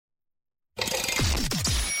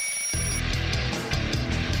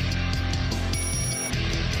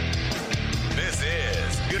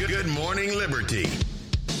Morning Liberty.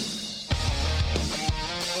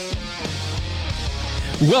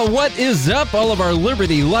 Well, what is up, all of our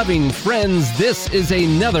liberty-loving friends? This is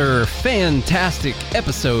another fantastic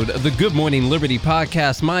episode of the Good Morning Liberty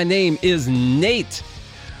podcast. My name is Nate.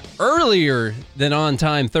 Earlier than on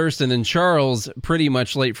time, Thurston, and Charles, pretty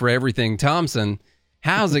much late for everything, Thompson.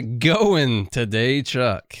 How's it going today,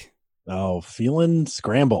 Chuck? Oh, feeling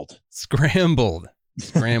scrambled. Scrambled.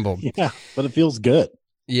 Yeah, but it feels good.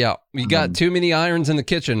 Yeah, you got too many irons in the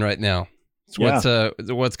kitchen right now. That's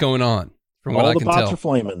what's going on. From what I can tell, all the pots are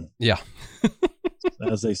flaming. Yeah.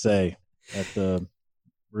 As they say at the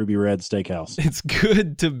Ruby Red Steakhouse. It's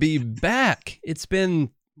good to be back. It's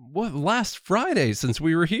been, last Friday since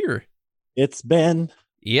we were here? It's been.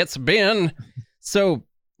 So.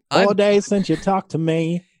 4 days since you talked to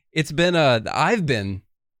me. It's been, I've been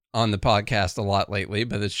on the podcast a lot lately,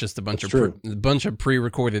 but it's just a bunch of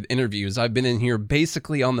pre-recorded interviews. I've been in here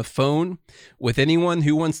basically on the phone with anyone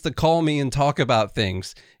who wants to call me and talk about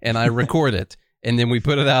things, and I record it, and then we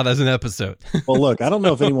put it out as an episode. Well, look, I don't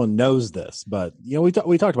know if anyone knows this, but we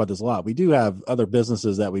talked about this a lot. We do have other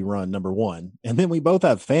businesses that we run, number one, and then we both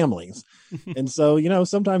have families. And so,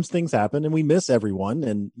 sometimes things happen and we miss everyone.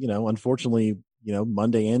 And, unfortunately,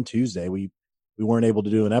 Monday and Tuesday, we weren't able to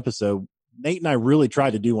do an episode. Nate and I really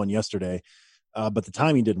tried to do one yesterday, but the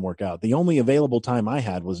timing didn't work out. The only available time I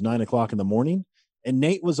had was 9 o'clock in the morning, and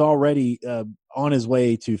Nate was already on his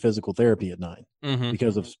way to physical therapy at 9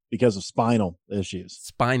 because of spinal issues.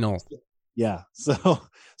 Yeah. So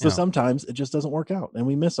sometimes it just doesn't work out, and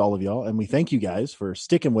we miss all of y'all, and we thank you guys for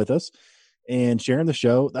sticking with us and sharing the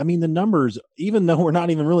show. I mean, the numbers, even though we're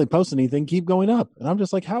not even really posting anything, keep going up, and I'm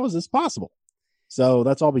just like, how is this possible? So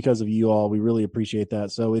that's all because of you all. We really appreciate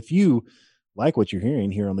that. So if you like what you're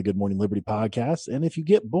hearing here on the Good Morning Liberty podcast, and if you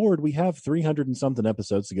get bored, we have 300 and something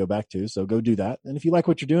episodes to go back to. So go do that. And if you like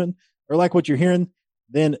what you're doing or like what you're hearing,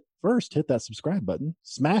 then first hit that subscribe button,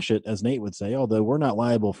 smash it, as Nate would say, although we're not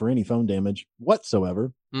liable for any phone damage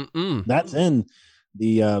whatsoever. That's in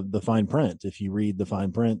the fine print. If you read the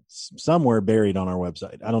fine print, somewhere buried on our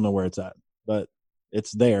website. I don't know where it's at, but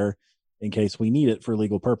it's there in case we need it for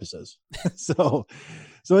legal purposes. So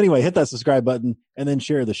anyway, hit that subscribe button and then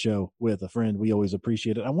share the show with a friend. We always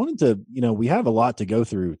appreciate it. I wanted to, we have a lot to go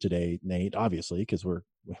through today, Nate, obviously, because we're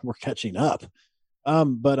catching up.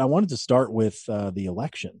 But I wanted to start with the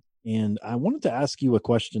election. And I wanted to ask you a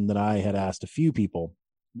question that I had asked a few people,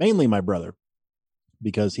 mainly my brother,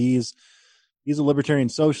 because he's a libertarian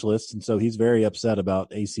socialist. And so he's very upset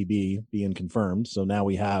about ACB being confirmed. So now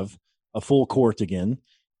we have a full court again.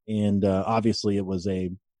 And obviously it was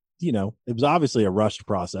obviously a rushed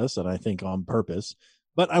process, and I think on purpose.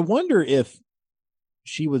 But I wonder if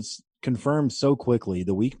she was confirmed so quickly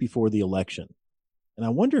the week before the election. And I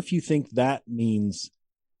wonder if you think that means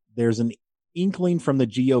there's an inkling from the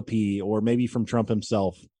GOP or maybe from Trump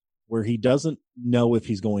himself where he doesn't know if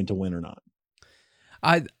he's going to win or not.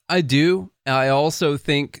 I do. I also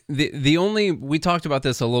think we talked about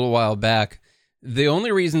this a little while back. The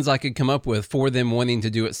only reasons I could come up with for them wanting to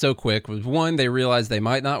do it so quick was, one, they realized they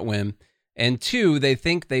might not win, and two, they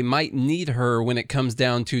think they might need her when it comes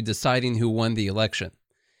down to deciding who won the election.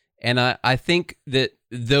 And I think that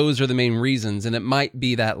those are the main reasons, and it might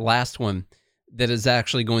be that last one that is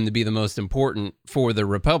actually going to be the most important for the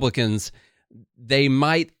Republicans. They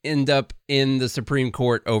might end up in the Supreme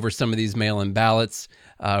Court over some of these mail-in ballots.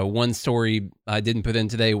 One story I didn't put in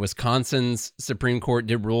today, Wisconsin's Supreme Court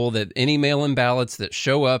did rule that any mail-in ballots that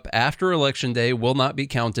show up after Election Day will not be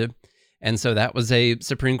counted. And so that was a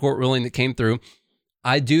Supreme Court ruling that came through.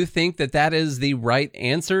 I do think that is the right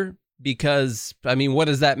answer because, I mean, what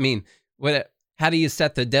does that mean? How do you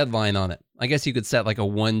set the deadline on it? I guess you could set like a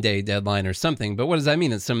 1-day deadline or something, but what does that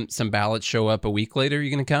mean? That some ballots show up a week later,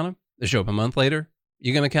 you're going to count them? They show up a month later,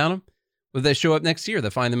 you're going to count them? If they show up next year, they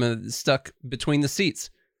find them stuck between the seats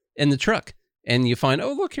in the truck. And you find,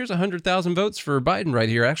 oh, look, here's 100,000 votes for Biden right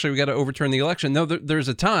here. Actually, we got to overturn the election. No, there's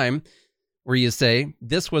a time where you say,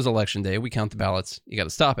 this was Election Day. We count the ballots. You got to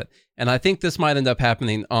stop it. And I think this might end up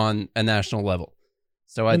happening on a national level.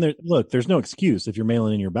 So there's no excuse. If you're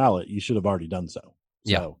mailing in your ballot, you should have already done so.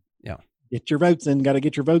 Yeah. Get your votes in. Got to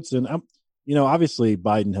get your votes in. Obviously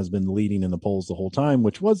Biden has been leading in the polls the whole time,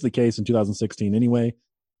 which was the case in 2016 anyway.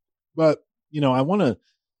 But,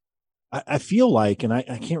 I feel like, and I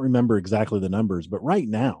can't remember exactly the numbers, but right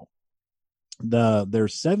now,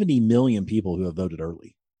 there's 70 million people who have voted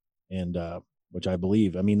early. And which I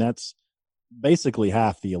believe, that's basically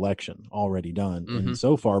half the election already done. Mm-hmm. And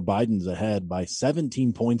so far, Biden's ahead by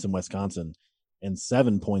 17 points in Wisconsin and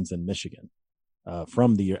 7 points in Michigan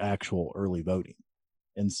from the actual early voting.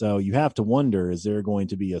 And so you have to wonder, is there going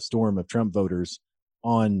to be a storm of Trump voters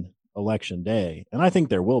on election day? And I think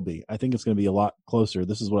there will be. I think it's going to be a lot closer.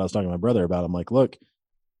 This is what I was talking to my brother about. I'm like, look,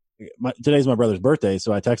 today's my brother's birthday.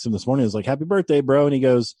 So I texted him this morning. I was like, happy birthday, bro. And he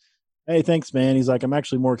goes, hey, thanks, man. He's like, I'm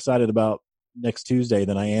actually more excited about next Tuesday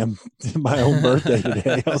than I am my own birthday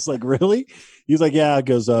today. I was like, really? He's like, yeah,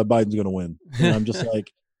 because Biden's going to win. And I'm just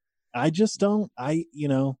like, I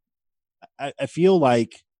feel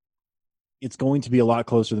like it's going to be a lot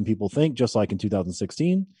closer than people think, just like in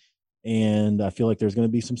 2016. And I feel like there's going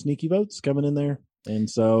to be some sneaky votes coming in there. And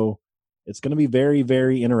so it's going to be very,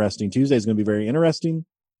 very interesting. Tuesday is going to be very interesting.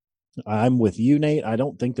 I'm with you, Nate. I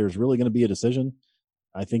don't think there's really going to be a decision.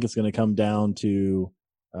 I think it's going to come down to,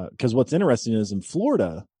 because what's interesting is in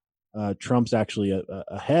Florida, Trump's actually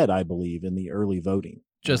ahead, I believe, in the early voting.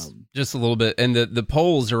 Just a little bit. And the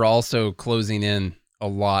polls are also closing in a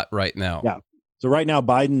lot right now. Yeah. So right now,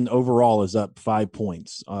 Biden overall is up 5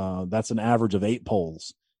 points. That's an average of 8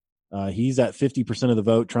 polls. He's at 50% of the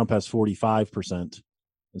vote. Trump has 45%.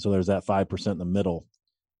 And so there's that 5% in the middle,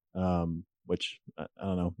 which I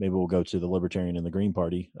don't know, maybe we'll go to the Libertarian and the Green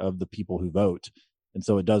Party of the people who vote. And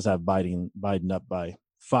so it does have Biden up by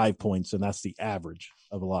 5 points, and that's the average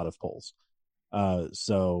of a lot of polls.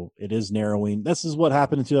 So it is narrowing. This is what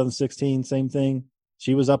happened in 2016. Same thing.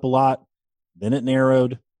 She was up a lot, then it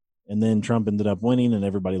narrowed, and then Trump ended up winning, and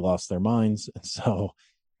everybody lost their minds. And so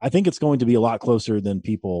I think it's going to be a lot closer than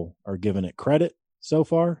people are giving it credit so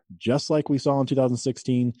far, just like we saw in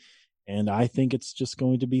 2016. And I think it's just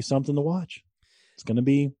going to be something to watch.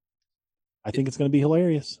 I think it's going to be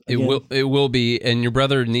hilarious. Again. It will be. And your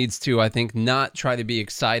brother needs to, I think, not try to be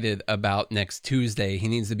excited about next Tuesday. He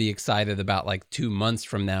needs to be excited about like 2 months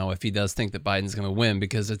from now if he does think that Biden's going to win,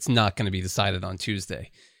 because it's not going to be decided on Tuesday.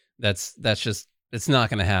 That's just, it's not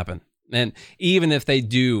going to happen. And even if they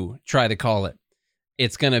do try to call it,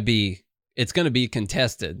 it's going to be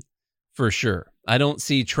contested for sure. I don't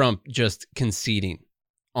see Trump just conceding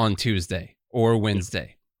on Tuesday or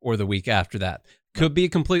Wednesday or the week after that. Could be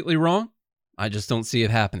completely wrong. I just don't see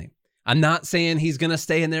it happening. I'm not saying he's going to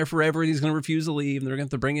stay in there forever and he's going to refuse to leave and they're going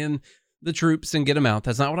to have to bring in the troops and get him out.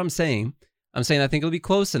 That's not what I'm saying. I'm saying I think it'll be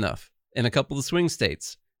close enough in a couple of swing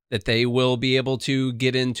states that they will be able to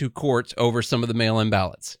get into court over some of the mail-in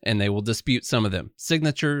ballots, and they will dispute some of them.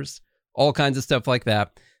 Signatures, all kinds of stuff like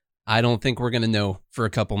that. I don't think we're going to know for a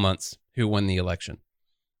couple months who won the election.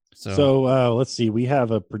 So let's see. We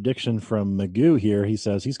have a prediction from Magoo here. He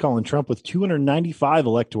says he's calling Trump with 295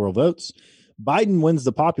 electoral votes. Biden wins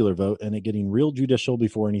the popular vote and it getting real judicial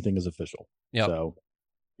before anything is official. Yep. So,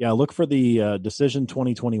 yeah, look for the decision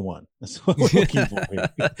 2021. That's what we're looking for here.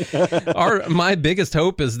 My biggest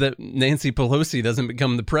hope is that Nancy Pelosi doesn't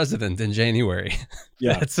become the president in January.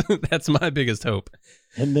 Yeah, that's my biggest hope.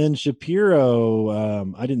 And then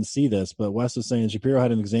Shapiro, I didn't see this, but Wes was saying Shapiro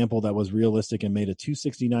had an example that was realistic and made a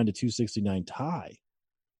 269 to 269 tie,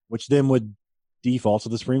 which then would default to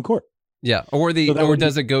the Supreme Court. Yeah, or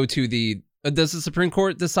does it go to the? Does the Supreme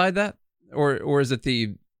Court decide that, or is it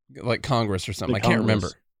the Congress or something? I can't remember.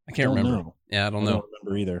 Know. Yeah, I don't know. I don't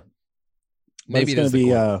remember either. But Maybe it's going to be.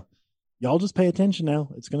 Y'all just pay attention now.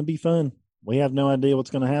 It's going to be fun. We have no idea what's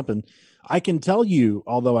going to happen. I can tell you,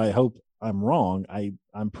 although I hope I'm wrong,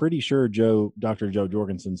 I'm pretty sure Dr. Joe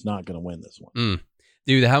Jorgensen's not going to win this one.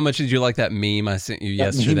 Dude, how much did you like that meme I sent you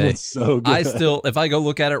yesterday? Meme was so good. I still, if I go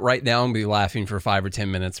look at it right now, I'm going to be laughing for 5 or 10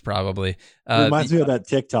 minutes probably. It reminds me of that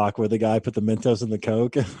TikTok where the guy put the Mentos in the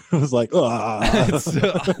Coke. It was like, it's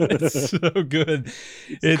so good.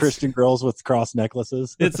 It's Christian girls with cross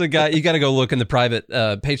necklaces. It's a guy, you got to go look in the private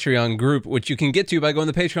Patreon group, which you can get to by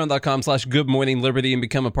going to patreon.com/goodmorningliberty and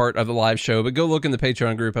become a part of the live show. But go look in the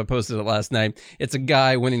Patreon group. I posted it last night. It's a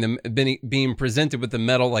guy being presented with the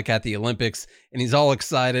medal like at the Olympics, and he's all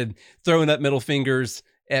excited, throwing up middle fingers,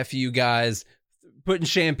 F you guys, putting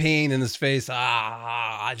champagne in his face,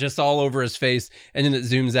 just all over his face. And then it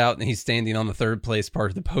zooms out and he's standing on the third place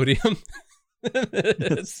part of the podium.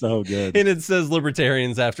 It's so good. And it says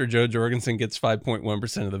libertarians after Joe Jorgensen gets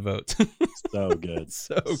 5.1% of the vote. So good.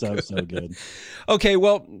 So good. Okay,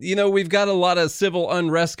 well, we've got a lot of civil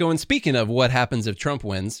unrest going. Speaking of what happens if Trump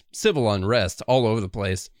wins, civil unrest all over the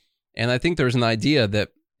place. And I think there's an idea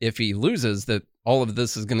that if he loses, that all of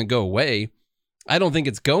this is going to go away. I don't think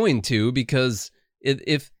it's going to, because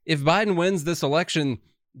if Biden wins this election,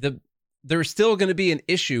 there's still going to be an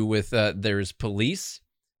issue with there's police.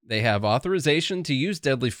 They have authorization to use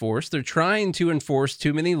deadly force. They're trying to enforce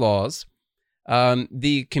too many laws.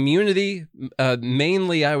 The community,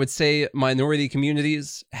 mainly I would say minority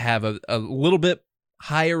communities, have a little bit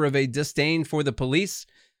higher of a disdain for the police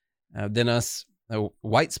than us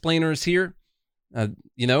white splainers here.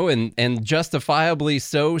 and justifiably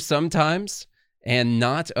so sometimes and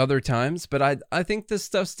not other times. But I think this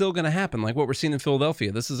stuff's still going to happen, like what we're seeing in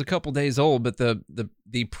Philadelphia. This is a couple days old, but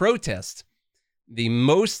the protest, the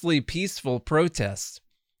mostly peaceful protests,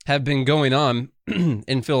 have been going on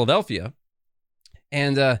in Philadelphia.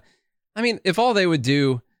 And if all they would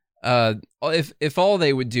do, if all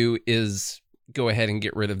they would do is go ahead and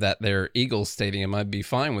get rid of their Eagles stadium, I'd be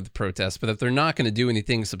fine with the protest. But if they're not going to do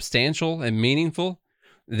anything substantial and meaningful,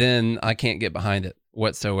 then I can't get behind it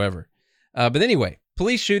whatsoever. But anyway,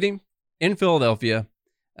 police shooting in Philadelphia.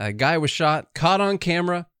 A guy was shot, caught on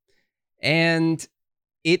camera, and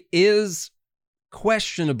it is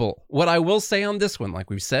questionable. What I will say on this one, like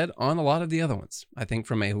we've said on a lot of the other ones, I think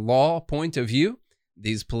from a law point of view,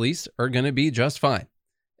 these police are going to be just fine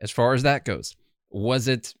as far as that goes. Was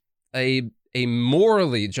it a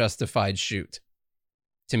morally justified shoot?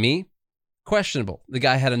 To me, questionable. The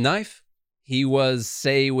guy had a knife. He was,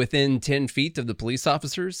 say, within 10 feet of the police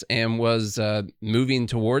officers and was moving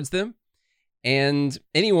towards them. And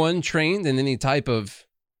anyone trained in any type of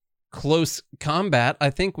close combat, I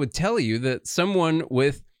think, would tell you that someone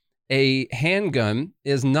with a handgun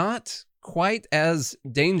is not quite as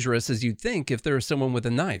dangerous as you'd think if there is someone with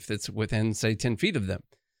a knife that's within, say, 10 feet of them,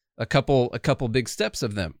 a couple big steps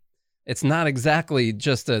of them. It's not exactly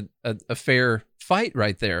just a fair fight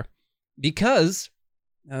right there, because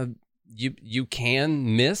you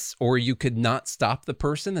can miss, or you could not stop the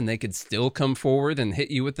person and they could still come forward and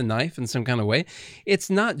hit you with the knife in some kind of way. It's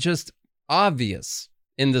not just obvious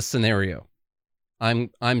in this scenario.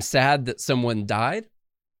 I'm sad that someone died.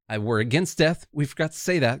 We're against death. We forgot to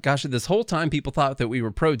say that. Gosh, this whole time people thought that we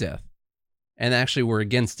were pro-death, and actually we're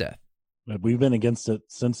against death. We've been against it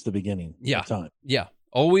since the beginning of time. Yeah.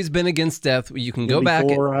 Always been against death. You can go back.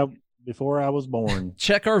 Before I was born.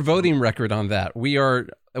 Check our voting record on that. We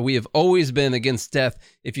have always been against death.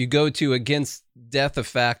 If you go to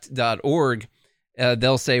againstdeathofact.org,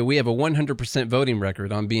 they'll say we have a 100% voting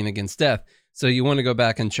record on being against death. So you want to go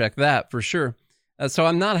back and check that for sure. So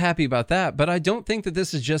I'm not happy about that, but I don't think that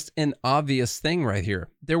this is just an obvious thing right here.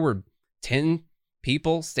 There were 10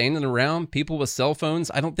 people standing around, people with cell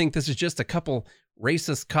phones. I don't think this is just a couple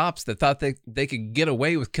racist cops that thought they could get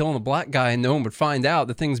away with killing a black guy and no one would find out.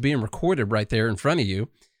 The thing's being recorded right there in front of you.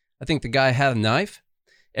 I think the guy had a knife.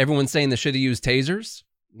 Everyone's saying they should have used tasers.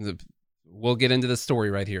 We'll get into this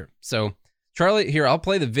story right here. So Charlie, here, I'll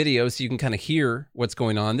play the video so you can kind of hear what's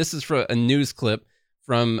going on. This is for a news clip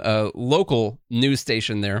from a local news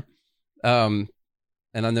station there. And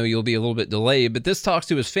I know you'll be a little bit delayed, but this talks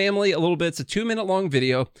to his family a little bit. It's a 2-minute long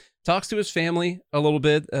video. Talks to his family a little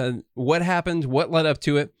bit. What happened, what led up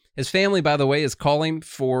to it. His family, by the way, is calling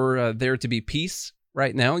for there to be peace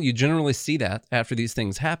right now. You generally see that after these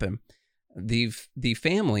things happen. The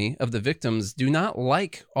family of the victims do not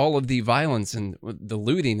like all of the violence and the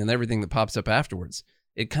looting and everything that pops up afterwards.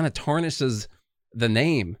 It kind of tarnishes the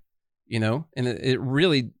name, and it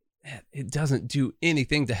really doesn't do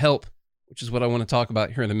anything to help, which is what I want to talk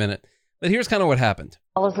about here in a minute. But here's kind of what happened.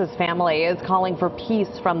 Wallace's family is calling for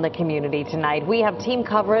peace from the community tonight. We have team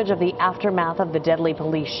coverage of the aftermath of the deadly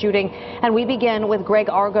police shooting, and we begin with Greg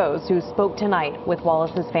Argos, who spoke tonight with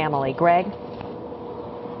Wallace's family. Greg?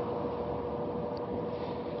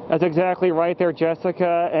 That's exactly right there,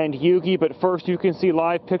 Jessica and Yugi. But first, you can see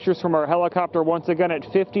live pictures from our helicopter once again at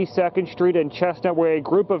 52nd Street and Chestnut, where a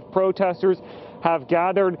group of protesters have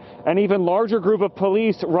gathered, an even larger group of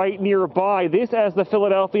police right nearby. This as the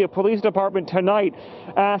Philadelphia Police Department tonight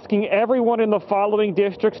asking everyone in the following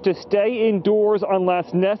districts to stay indoors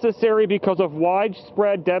unless necessary because of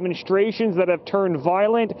widespread demonstrations that have turned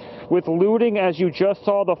violent with looting. As you just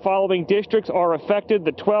saw, the following districts are affected: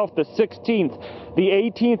 the 12th, the 16th, the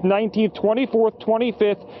 18th, 19th, 24th,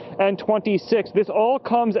 25th, and 26th. This all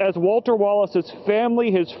comes as Walter Wallace's family,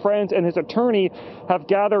 his friends, and his attorney have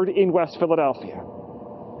gathered in West Philadelphia.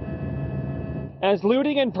 As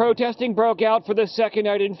looting and protesting broke out for the second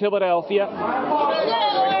night in Philadelphia,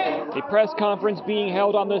 a press conference being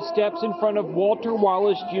held on the steps in front of Walter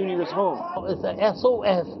Wallace Jr.'s home. It's a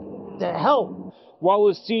SOS to help.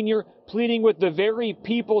 Wallace Sr. pleading with the very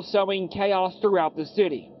people sowing chaos throughout the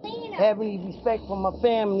city. Have any respect for my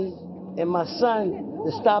family and my son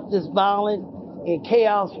to stop this violence and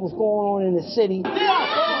chaos was going on in the city.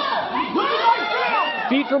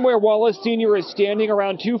 Feet from where Wallace Sr. is standing,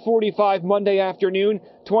 around 2:45 Monday afternoon,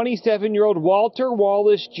 27-year-old Walter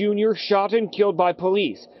Wallace Jr. shot and killed by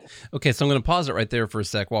police. Okay, so I'm going to pause it right there for a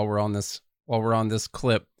sec while we're on this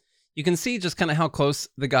clip. You can see just kind of how close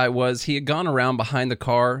the guy was. He had gone around behind the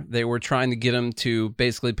car. They were trying to get him to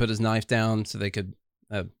basically put his knife down so they could,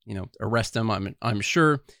 arrest him. I'm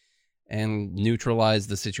sure. and neutralize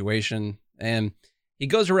the situation. And he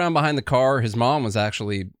goes around behind the car. His mom was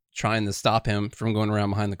actually trying to stop him from going around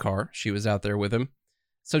behind the car. She was out there with him.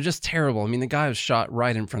 So just terrible. I mean, the guy was shot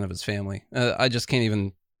right in front of his family. I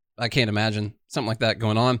can't imagine something like that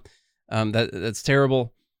going on. That's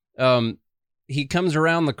terrible. He comes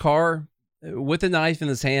around the car with a knife in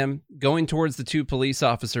his hand, going towards the two police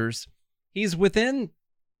officers. He's within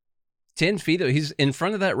 10 feet. He's in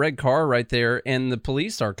front of that red car right there, and the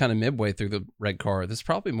police are kind of midway through the red car. This is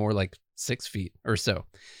probably more like 6 feet or so,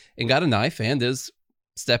 and got a knife and is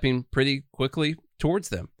stepping pretty quickly towards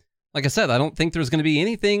them. Like I said, I don't think there's going to be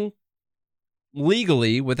anything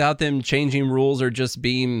legally without them changing rules or just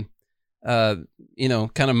being, kind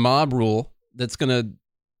of mob rule that's going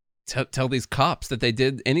to tell these cops that they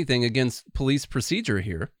did anything against police procedure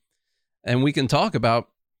here. And we can talk about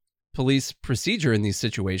police procedure in these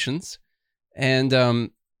situations.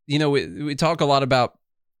 And, we talk a lot about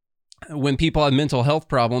when people have mental health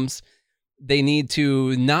problems, they need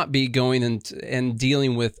to not be going and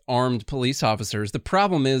dealing with armed police officers. The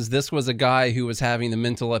problem is this was a guy who was having a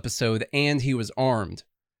mental episode and he was armed.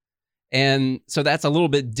 And so that's a little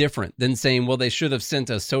bit different than saying, well, they should have sent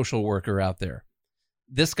a social worker out there.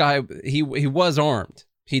 This guy, he was armed.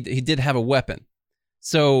 He did have a weapon.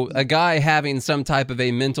 So a guy having some type of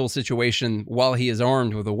a mental situation while he is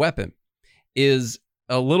armed with a weapon is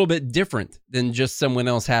a little bit different than just someone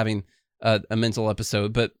else having a mental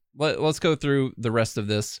episode. But let's go through the rest of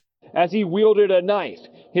this. As he wielded a knife,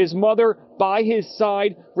 his mother by his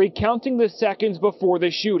side, recounting the seconds before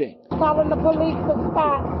the shooting. Telling the police to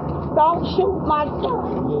stop. Don't shoot my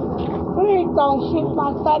son. Please don't shoot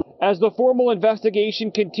my son. As the formal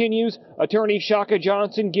investigation continues, Attorney Shaka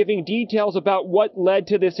Johnson giving details about what led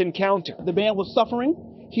to this encounter. The man was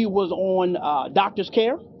suffering. He was on doctor's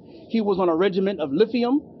care. He was on a regimen of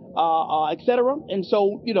lithium, etc. And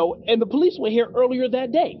so, and the police were here earlier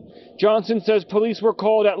that day. Johnson says police were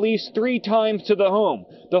called at least 3 times to the home.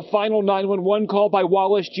 The final 911 call by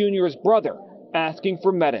Wallace Jr.'s brother, asking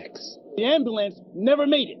for medics. The ambulance never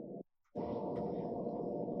made it.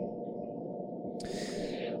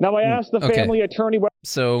 Now, I asked the family attorney.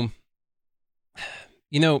 So,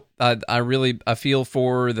 I feel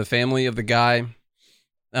for the family of the guy.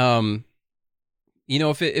 If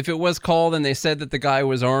it was called and they said that the guy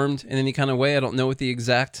was armed in any kind of way, I don't know what the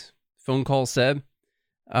exact phone call said.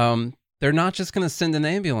 They're not just going to send an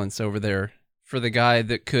ambulance over there for the guy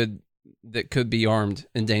that could be armed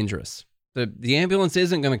and dangerous. The ambulance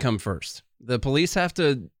isn't going to come first. The police have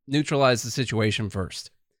to neutralize the situation first.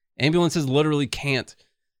 Ambulances literally can't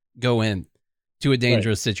go in to a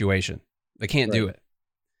dangerous situation. They can't do it.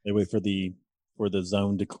 They wait for the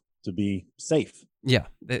zone to be safe. Yeah,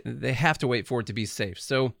 they have to wait for it to be safe.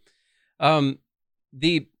 So,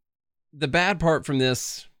 the bad part from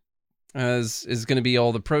this is going to be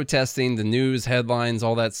all the protesting, the news headlines,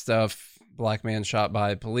 all that stuff. Black man shot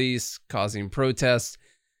by police, causing protests.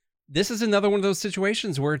 This is another one of those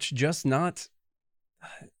situations where it's just not.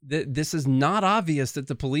 This is not obvious that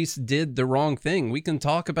the police did the wrong thing. We can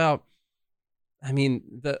talk about.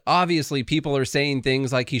 Obviously people are saying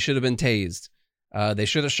things like he should have been tased. They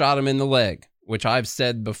should have shot him in the leg, which I've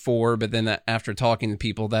said before, but then after talking to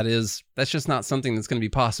people, that's just not something that's going to be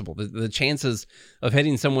possible. The chances of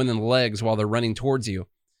hitting someone in the legs while they're running towards you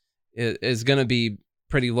is going to be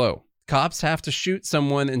pretty low. Cops have to shoot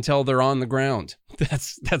someone until they're on the ground.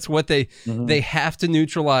 That's what they have to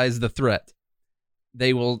neutralize the threat.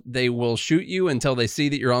 They will shoot you until they see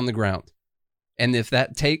that you're on the ground. And if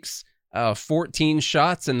that takes 14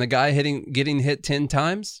 shots and the guy getting hit 10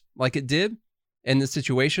 times like it did in the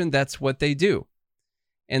situation, that's what they do.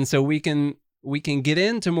 And so we can get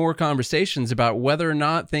into more conversations about whether or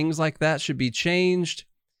not things like that should be changed.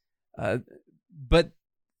 But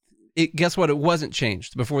guess what? It wasn't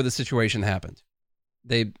changed before the situation happened.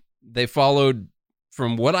 They followed,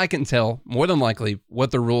 from what I can tell, more than likely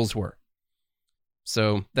what the rules were.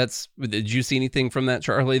 So did you see anything from that,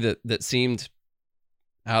 Charlie, that seemed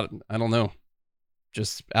out, I don't know,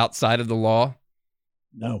 just outside of the law?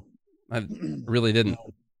 No. I really didn't.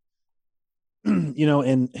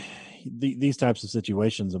 In these types of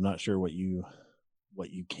situations, I'm not sure what you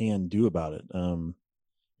can do about it. I'm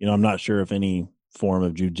not sure if any form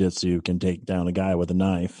of jujitsu can take down a guy with a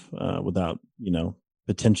knife without,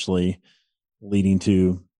 potentially leading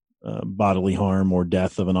to bodily harm or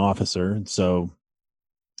death of an officer. And so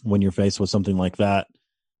when you're faced with something like that,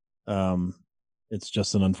 it's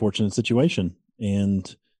just an unfortunate situation.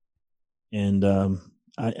 And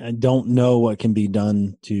I don't know what can be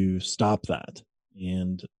done to stop that.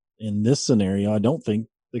 And in this scenario, I don't think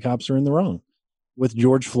the cops are in the wrong. With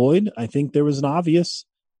George Floyd, I think there was an obvious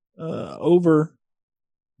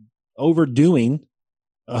overdoing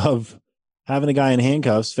of having a guy in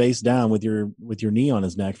handcuffs face down with your knee on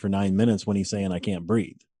his neck for 9 minutes when he's saying I can't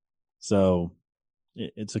breathe. So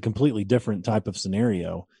it's a completely different type of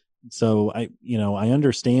scenario. So I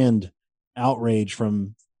understand outrage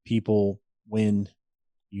from people when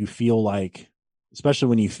you feel like, especially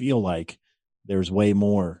when you feel like there's way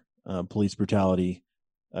more police brutality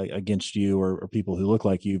against you or people who look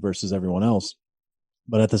like you versus everyone else.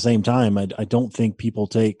 But at the same time, I don't think people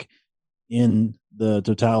take in the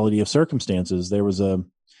totality of circumstances. There was a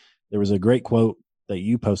great quote that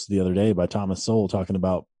you posted the other day by Thomas Sowell talking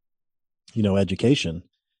about, education.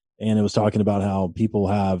 And it was talking about how people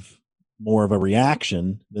have more of a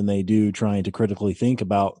reaction than they do trying to critically think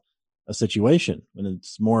about a situation. And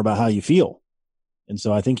it's more about how you feel. And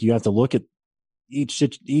so I think you have to look at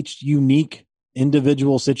each unique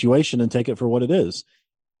individual situation and take it for what it is.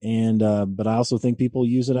 And, but I also think people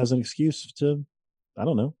use it as an excuse to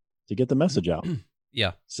get the message out.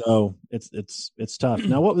 Yeah. So it's tough.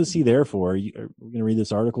 Now, what was he there for? Are we going to read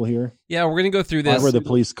this article here? Yeah, we're going to go through this. Why were the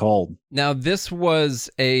police called? Now, this was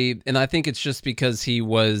and I think it's just because he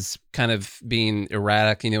was kind of being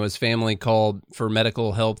erratic. His family called for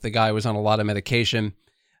medical help. The guy was on a lot of medication.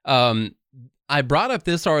 I brought up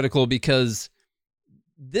this article because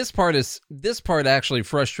this part actually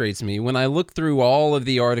frustrates me. When I look through all of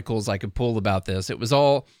the articles I could pull about this, it was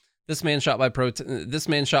all this man shot by this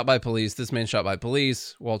man shot by police, this man shot by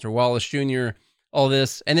police, Walter Wallace Jr., all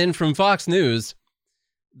this. And then from Fox News,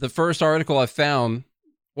 the first article I found,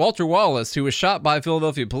 Walter Wallace, who was shot by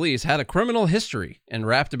Philadelphia police, had a criminal history and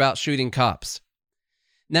rapped about shooting cops.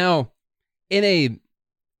 Now, in a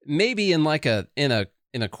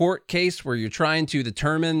court case where you're trying to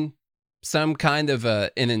determine some kind of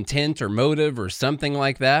an intent or motive or something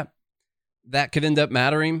like that, that could end up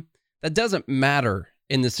mattering. That doesn't matter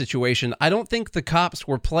in the situation. I don't think the cops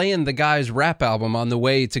were playing the guy's rap album on the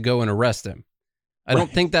way to go and arrest him. I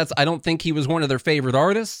don't think he was one of their favorite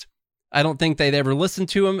artists. I don't think they'd ever listened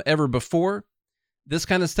to him ever before. This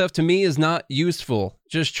kind of stuff to me is not useful.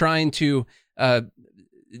 Just trying to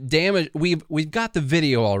damage. We've got the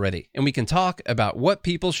video already, and we can talk about what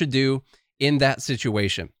people should do in that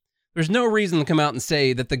situation. There's no reason to come out and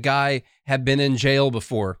say that the guy had been in jail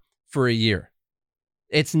before for a year.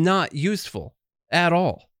 It's not useful at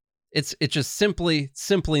all. It's just simply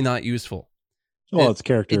not useful. Well, it's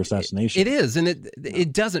character assassination. It is, and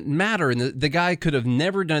it doesn't matter. And the guy could have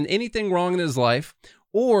never done anything wrong in his life,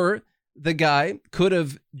 or the guy could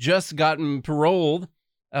have just gotten paroled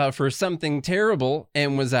for something terrible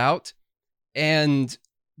and was out, and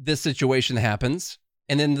this situation happens.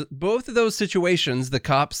 And in both of those situations, the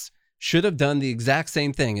cops should have done the exact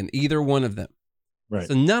same thing in either one of them. Right.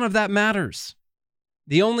 So none of that matters.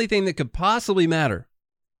 The only thing that could possibly matter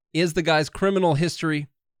is the guy's criminal history,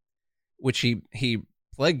 which he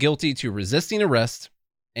pled guilty to resisting arrest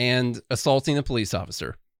and assaulting a police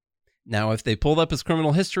officer. Now, if they pulled up his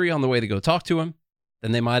criminal history on the way to go talk to him,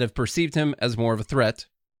 then they might have perceived him as more of a threat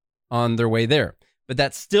on their way there. But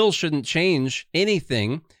that still shouldn't change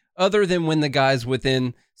anything other than when the guy's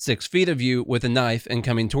within 6 feet of you with a knife and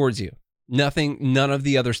coming towards you. None of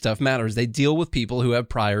the other stuff matters. They deal with people who have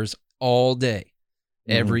priors all day,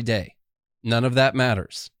 every day. None of that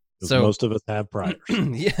matters. So most of us have priors.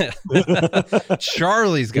 Yeah.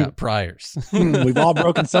 Charlie's got priors. We've all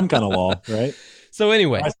broken some kind of law, right? So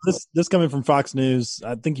anyway, this coming from Fox News.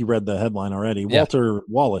 I think you read the headline already. Yeah. Walter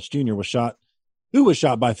Wallace Jr. was shot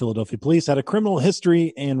by Philadelphia police, had a criminal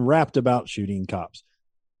history, and rapped about shooting cops.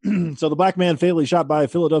 So the black man fatally shot by a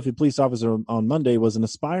Philadelphia police officer on Monday was an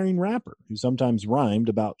aspiring rapper who sometimes rhymed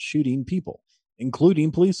about shooting people,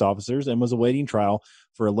 including police officers, and was awaiting trial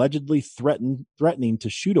for allegedly threatening to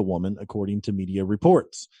shoot a woman, according to media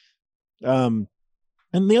reports. And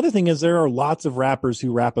the other thing is there are lots of rappers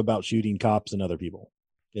who rap about shooting cops and other people.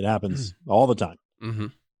 It happens all the time.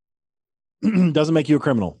 Mm-hmm. Doesn't make you a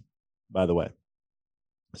criminal, by the way.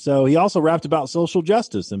 So he also rapped about social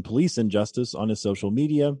justice and police injustice on his social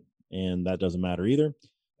media, and that doesn't matter either.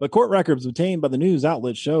 But court records obtained by the news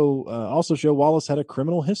outlet also show Wallace had a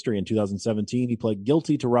criminal history. In 2017, he pled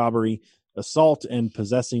guilty to robbery, assault, and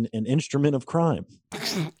possessing an instrument of crime,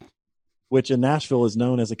 which in Nashville is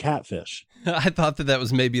known as a catfish. I thought that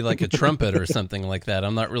was maybe like a trumpet or something like that.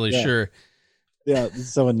 I'm not really sure. Yeah.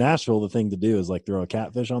 So in Nashville, the thing to do is like throw a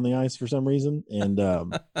catfish on the ice for some reason.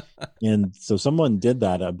 And so someone did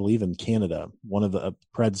that, I believe, in Canada. One of the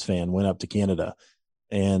Preds fan went up to Canada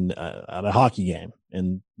and at a hockey game,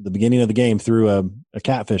 and the beginning of the game threw a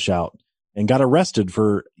catfish out and got arrested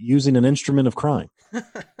for using an instrument of crime.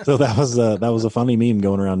 So that was a funny meme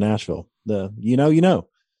going around Nashville. You know.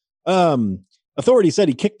 Authorities said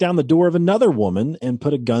he kicked down the door of another woman and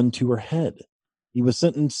put a gun to her head. He was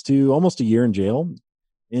sentenced to almost a year in jail.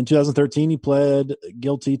 In 2013, he pled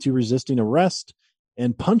guilty to resisting arrest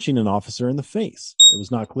and punching an officer in the face. It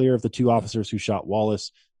was not clear if the two officers who shot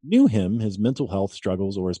Wallace knew him, his mental health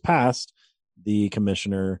struggles, or his past, the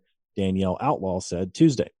commissioner, Danielle Outlaw, said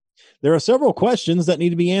Tuesday. There are several questions that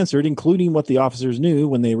need to be answered, including what the officers knew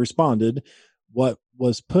when they responded, what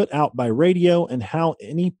was put out by radio, and how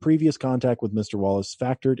any previous contact with Mr. Wallace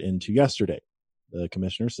factored into yesterday, the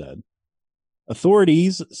commissioner said.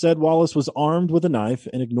 Authorities said Wallace was armed with a knife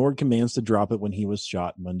and ignored commands to drop it when he was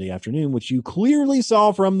shot Monday afternoon, which you clearly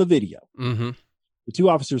saw from the video. Mm-hmm. The two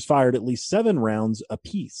officers fired at least 7 rounds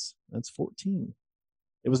apiece. That's 14.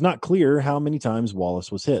 It was not clear how many times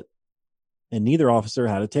Wallace was hit, and neither officer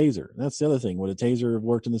had a taser. That's the other thing. Would a taser have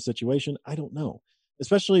worked in this situation? I don't know,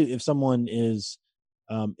 especially if someone is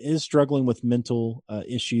struggling with mental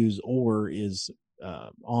issues or is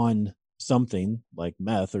on something like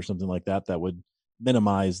meth or something like that would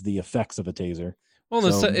minimize the effects of a taser.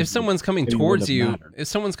 Well, so if someone's coming towards you,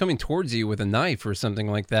 with a knife or something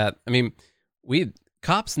like that, I mean,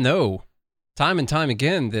 cops know time and time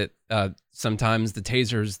again that sometimes the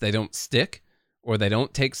tasers, they don't stick or they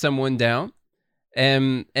don't take someone down.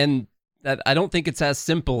 And that I don't think it's as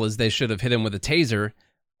simple as they should have hit him with a taser.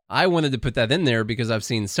 I wanted to put that in there because I've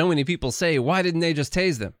seen so many people say, why didn't they just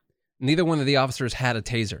tase them? Neither one of the officers had a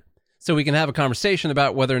taser. So we can have a conversation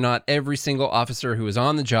about whether or not every single officer who is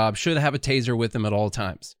on the job should have a taser with them at all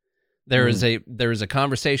times. There is a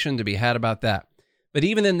conversation to be had about that. But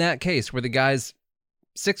even in that case where the guy's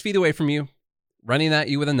 6 feet away from you, running at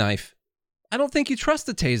you with a knife, I don't think you trust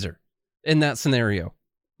the taser in that scenario.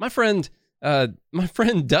 My friend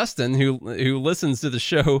Dustin, who listens to the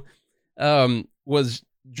show, was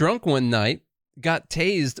drunk one night, got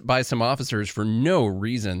tased by some officers for no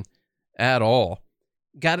reason at all.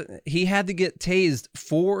 He had to get tased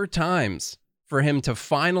 4 times for him to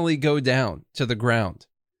finally go down to the ground.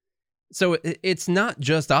 So it's not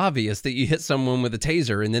just obvious that you hit someone with a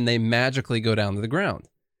taser and then they magically go down to the ground.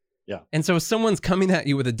 Yeah. And so if someone's coming at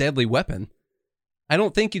you with a deadly weapon, I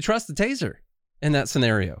don't think you trust the taser in that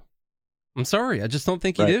scenario. I'm sorry. I just don't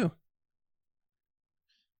think you do.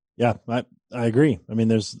 Yeah, I agree. I mean,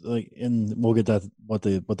 there's and we'll get to what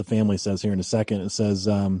the family says here in a second. It says,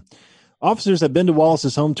 officers have been to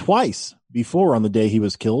Wallace's home twice before on the day he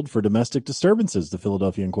was killed for domestic disturbances, the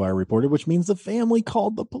Philadelphia Inquirer reported, which means the family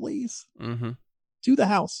called the police to the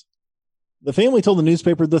house. The family told the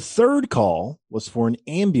newspaper the third call was for an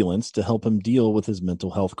ambulance to help him deal with his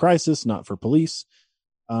mental health crisis, not for police.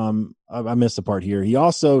 I missed the part here. He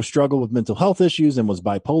also struggled with mental health issues and was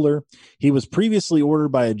bipolar. He was previously ordered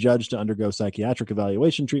by a judge to undergo psychiatric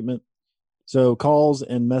evaluation treatment. So calls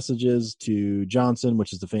and messages to Johnson,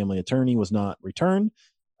 which is the family attorney, was not returned.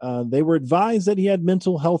 They were advised that he had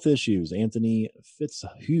mental health issues. Anthony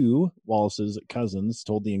Fitzhugh, Wallace's cousins,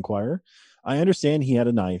 told the Inquirer, I understand he had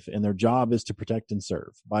a knife and their job is to protect and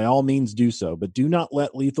serve. By all means do so, but do not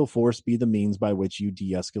let lethal force be the means by which you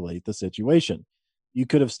de-escalate the situation. You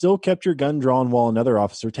could have still kept your gun drawn while another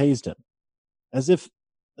officer tased him. As if,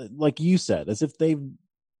 like you said, as if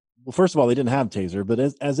well, first of all, they didn't have taser, but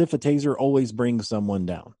as if a taser always brings someone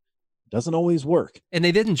down. It doesn't always work. And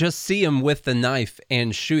they didn't just see him with the knife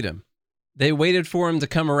and shoot him. They waited for him to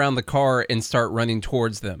come around the car and start running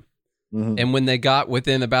towards them. Mm-hmm. And when they got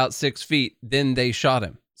within about 6 feet, then they shot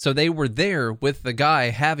him. So they were there with the guy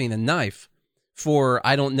having a knife for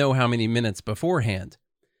I don't know how many minutes beforehand.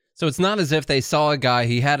 So it's not as if they saw a guy,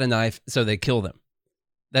 he had a knife, so they killed him.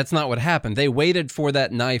 That's not what happened. They waited for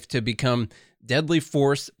that knife to become deadly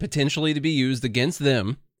force, potentially to be used against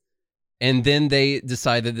them, and then they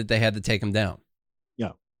decided that they had to take him down.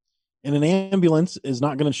 Yeah. And an ambulance is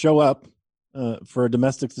not going to show up for a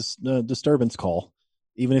domestic disturbance call,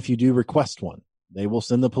 even if you do request one. They will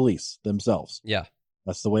send the police themselves. Yeah.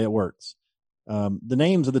 That's the way it works. The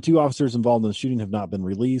names of the 2 officers involved in the shooting have not been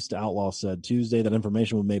released. Outlaw said Tuesday that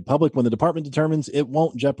information will be made public when the department determines it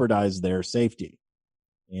won't jeopardize their safety.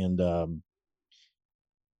 And,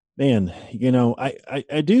 man, you know,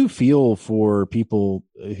 I do feel for people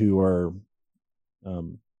who are,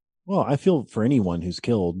 well, I feel for anyone who's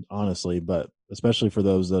killed, honestly, but especially for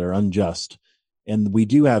those that are unjust. And we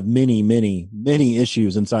do have many, many, many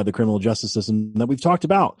issues inside the criminal justice system that we've talked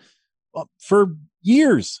about for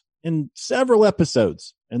years. In several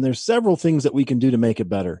episodes, and there's several things that we can do to make it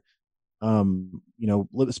better. You know,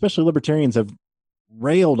 especially libertarians have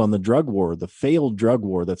railed on the drug war, the failed drug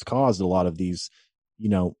war that's caused a lot of these, you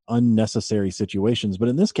know, unnecessary situations. But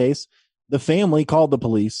in this case, the family called the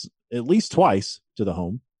police at least twice to the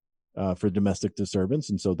home for domestic disturbance,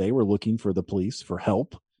 and so they were looking for the police for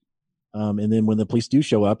help. And then when the police do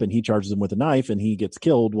show up and he charges them with a knife and he gets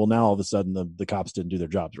killed, well, now all of a sudden the cops didn't do their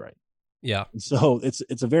jobs right. Yeah. And so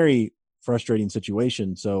it's a very frustrating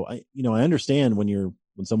situation. So I understand when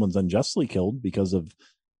someone's unjustly killed because of,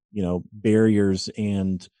 barriers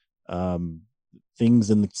and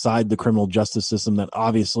things inside the criminal justice system that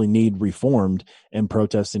obviously need reformed, and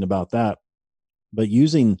protesting about that. But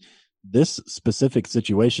using this specific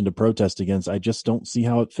situation to protest against, I just don't see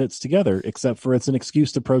how it fits together, except for it's an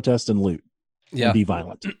excuse to protest and loot and be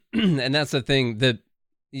violent. And that's the thing that,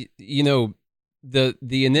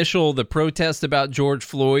 the protest about George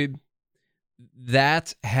Floyd,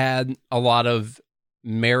 that had a lot of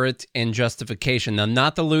merit and justification. Now,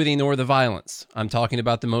 not the looting or the violence. I'm talking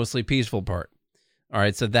about the mostly peaceful part. All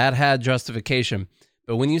right. So that had justification.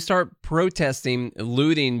 But when you start protesting,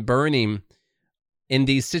 looting, burning, in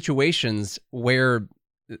these situations where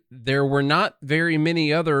there were not very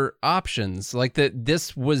many other options, like that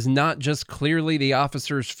this was not just clearly the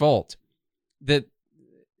officer's fault, that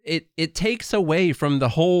it takes away from the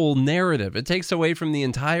whole narrative. It takes away from the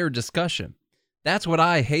entire discussion. That's what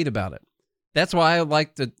I hate about it. That's why I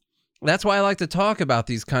like to talk about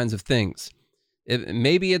these kinds of things.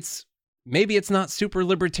 Maybe it's not super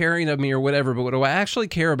libertarian of me or whatever, but what I actually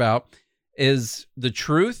care about is the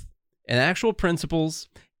truth and actual principles.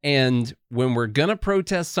 And when we're going to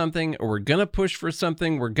protest something, or we're going to push for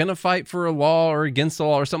something, we're going to fight for a law or against the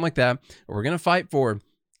law or something like that, or we're going to fight for,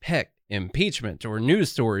 heck, impeachment or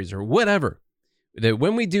news stories or whatever, that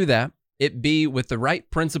when we do that, it be with the right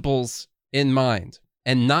principles in mind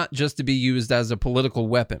and not just to be used as a political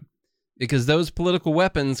weapon, because those political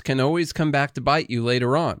weapons can always come back to bite you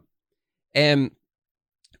later on. And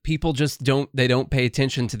people just don't pay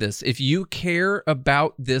attention to this. If you care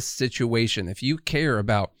about this situation, if you care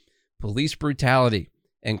about police brutality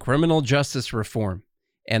and criminal justice reform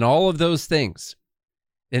and all of those things,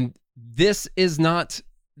 then this is not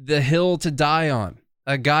the hill to die on.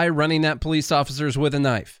 A guy running at police officers with a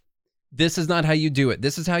knife. This is not how you do it.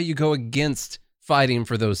 This is how you go against fighting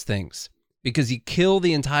for those things, because you kill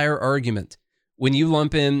the entire argument when you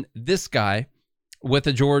lump in this guy with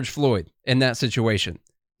a George Floyd in that situation.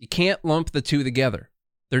 You can't lump the two together.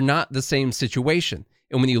 They're not the same situation.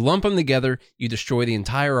 And when you lump them together, you destroy the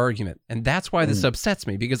entire argument. And that's why this upsets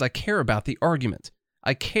me, because I care about the argument.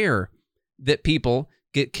 I care that people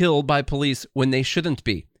get killed by police when they shouldn't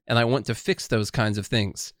be. And I want to fix those kinds of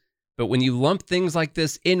things. But when you lump things like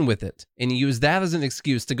this in with it, and you use that as an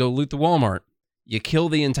excuse to go loot the Walmart, you kill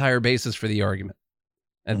the entire basis for the argument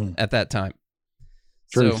at that time.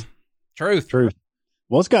 Truth. So, truth.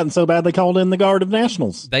 Well, it's gotten so bad they called in the Guard of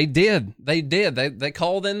Nationals. They did. They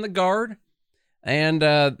called in the Guard, and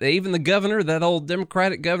even the governor, that old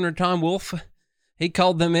Democratic governor Tom Wolf, he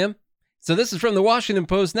called them in. So this is from the Washington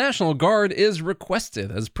Post. National Guard is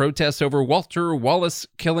requested as protests over Walter Wallace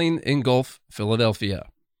killing engulf Philadelphia.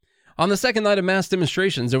 On the second night of mass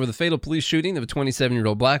demonstrations over the fatal police shooting of a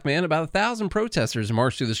 27-year-old black man, about 1,000 protesters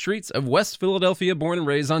marched through the streets of West Philadelphia, born and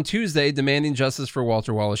raised, on Tuesday, demanding justice for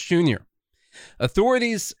Walter Wallace Jr.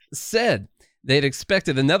 Authorities said they'd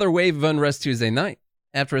expected another wave of unrest Tuesday night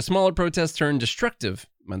after a smaller protest turned destructive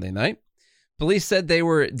Monday night. Police said they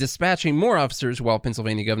were dispatching more officers while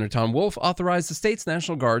Pennsylvania Governor Tom Wolf authorized the state's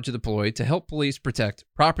National Guard to deploy to help police protect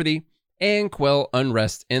property and quell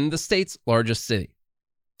unrest in the state's largest city.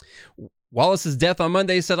 Wallace's death on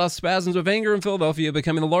Monday set off spasms of anger in Philadelphia,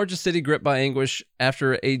 becoming the largest city gripped by anguish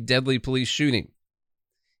after a deadly police shooting.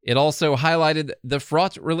 It also highlighted the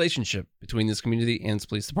fraught relationship between this community and its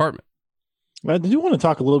police department. I do want to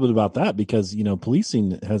talk a little bit about that because,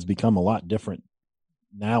 policing has become a lot different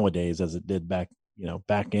nowadays as it did back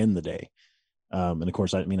in the day. And of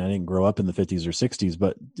course, I didn't grow up in the 50s or 60s,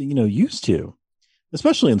 but, used to,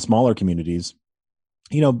 especially in smaller communities,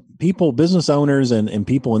 business owners and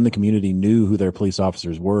people in the community knew who their police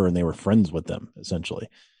officers were, and they were friends with them, essentially.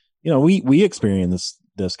 We experienced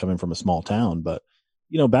this coming from a small town, but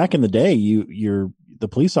back in the day, the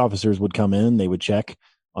police officers would come in, they would check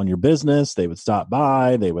on your business, they would stop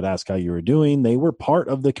by, they would ask how you were doing. They were part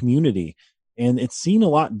of the community, and it's seen a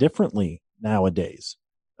lot differently nowadays.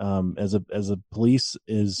 As a police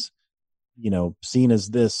is, seen as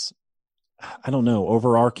this,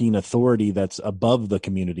 overarching authority that's above the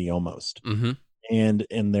community almost. Mm-hmm.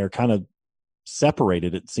 And they're kind of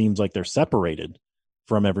separated. It seems like they're separated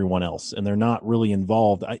from everyone else, and they're not really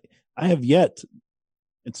involved. I have yet.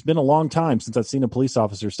 It's been a long time since I've seen a police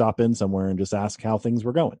officer stop in somewhere and just ask how things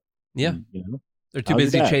were going. Yeah. They're too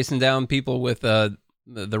busy chasing down people with the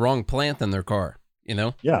wrong plant in their car,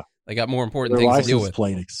 Yeah. They got more important Their things to deal license with.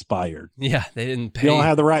 plate expired. Yeah, they didn't pay. You don't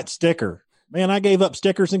have the right sticker. Man, I gave up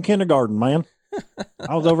stickers in kindergarten, man.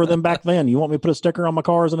 I was over them back then. You want me to put a sticker on my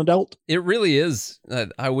car as an adult? It really is.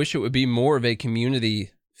 I wish it would be more of a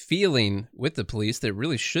community feeling with the police. That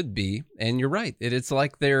really should be. And you're right. It's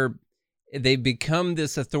like they've become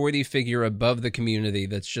this authority figure above the community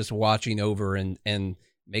that's just watching over and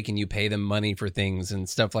making you pay them money for things and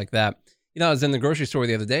stuff like that. You know, I was in the grocery store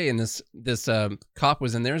the other day, and this cop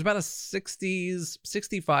was in there. It was about a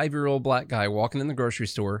 65-year-old black guy walking in the grocery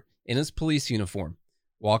store in his police uniform,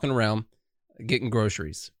 walking around, getting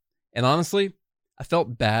groceries. And honestly, I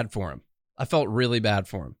felt bad for him. I felt really bad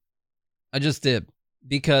for him. I just did.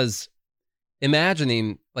 Because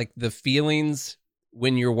imagining like the feelings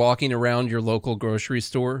when you're walking around your local grocery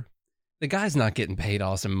store, the guy's not getting paid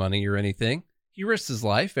awesome money or anything. He risks his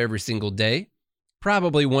life every single day.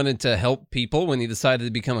 Probably wanted to help people when he decided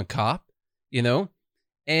to become a cop, you know?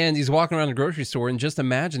 And he's walking around the grocery store and just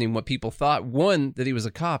imagining what people thought. One, that he was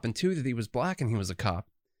a cop, and two, that he was black and he was a cop.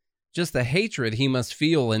 Just the hatred he must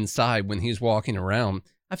feel inside when he's walking around.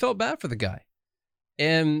 I felt bad for the guy.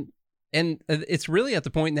 And it's really at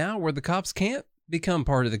the point now where the cops can't become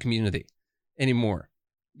part of the community anymore.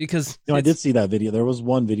 Because I did see that video. There was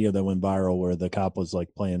one video that went viral where the cop was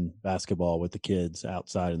like playing basketball with the kids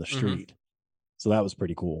outside in the street. Mm-hmm. So that was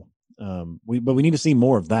pretty cool. But we need to see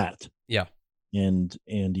more of that. Yeah. And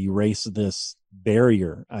erase this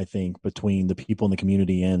barrier, I think, between the people in the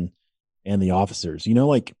community and the officers. You know,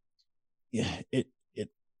 like you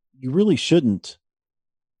really shouldn't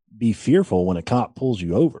be fearful when a cop pulls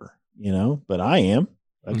you over, you know, but I am.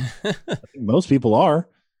 I think most people are.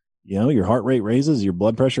 You know, your heart rate raises, your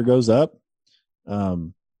blood pressure goes up,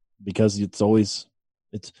 because it's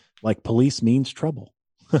like police means trouble.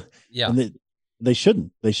 Yeah. And they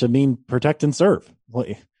shouldn't. They should mean protect and serve.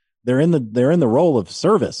 They're in the role of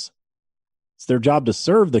service. It's their job to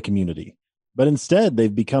serve the community. But instead,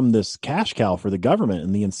 they've become this cash cow for the government,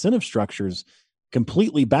 and the incentive structure's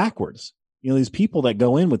completely backwards. You know, these people that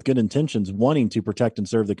go in with good intentions, wanting to protect and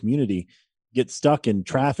serve the community, get stuck in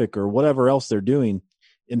traffic or whatever else they're doing,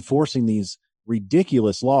 enforcing these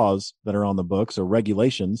ridiculous laws that are on the books or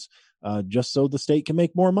regulations, just so the state can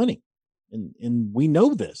make more money. And we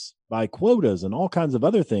know this by quotas and all kinds of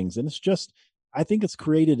other things. And it's just, I think it's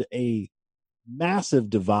created a massive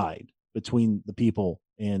divide between the people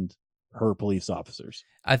and her police officers.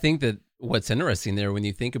 I think that what's interesting there, when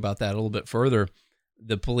you think about that a little bit further,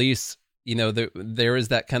 the police, you know, there is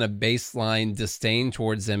that kind of baseline disdain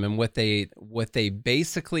towards them, and what they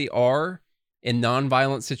basically are in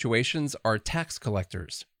nonviolent situations are tax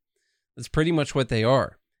collectors. That's pretty much what they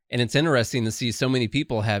are. And it's interesting to see so many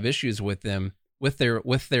people have issues with them, with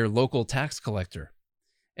their local tax collector.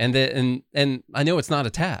 And I know it's not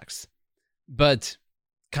a tax, but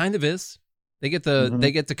kind of is. They get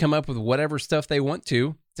they get to come up with whatever stuff they want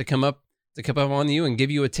to come up on you and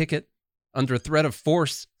give you a ticket under threat of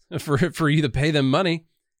force for you to pay them money.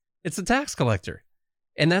 It's a tax collector.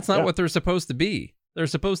 And that's not what they're supposed to be. They're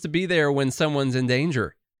supposed to be there when someone's in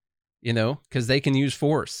danger, you know, because they can use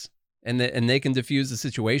force and they can diffuse the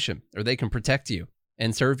situation, or they can protect you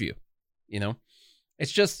and serve you, you know.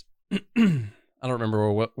 It's just, I don't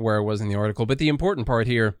remember where I was in the article, but the important part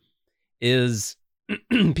here is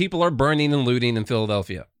people are burning and looting in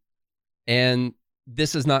Philadelphia. And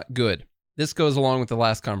this is not good. This goes along with the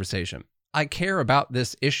last conversation. I care about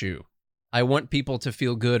this issue. I want people to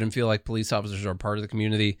feel good and feel like police officers are part of the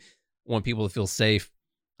community. I want people to feel safe.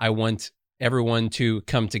 I want everyone to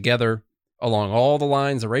come together along all the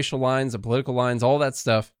lines, the racial lines, the political lines, all that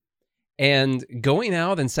stuff. And going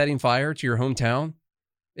out and setting fire to your hometown,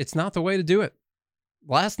 it's not the way to do it.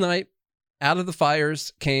 Last night, out of the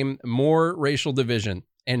fires came more racial division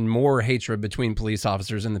and more hatred between police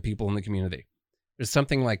officers and the people in the community. There's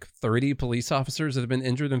something like 30 police officers that have been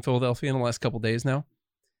injured in Philadelphia in the last couple of days now.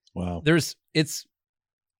 Wow. It's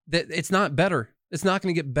not better. It's not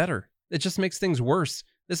going to get better. It just makes things worse.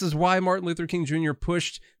 This is why Martin Luther King Jr.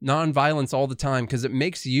 pushed nonviolence all the time, because it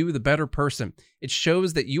makes you the better person. It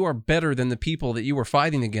shows that you are better than the people that you were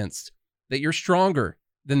fighting against, that you're stronger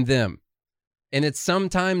than them. And it's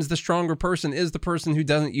sometimes the stronger person is the person who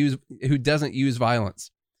doesn't use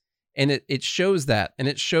violence. And it shows that, and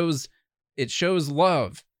it shows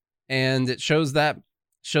love, and it shows that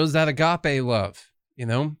agape love. You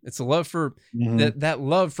know, it's a love for that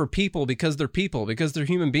love for people because they're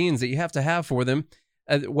human beings that you have to have for them,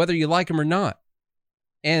 whether you like them or not.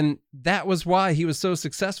 And that was why he was so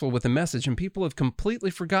successful with the message. And people have completely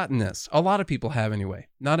forgotten this. A lot of people have anyway.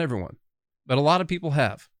 Not everyone, but a lot of people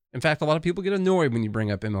have. In fact, a lot of people get annoyed when you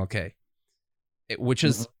bring up MLK, which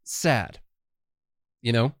is sad.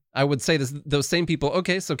 You know, I would say to those same people,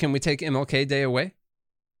 okay, so can we take MLK Day away?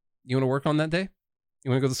 You want to work on that day?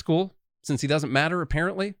 You want to go to school? Since he doesn't matter,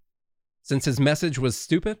 apparently? Since his message was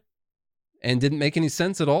stupid and didn't make any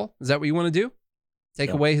sense at all? Is that what you want to do?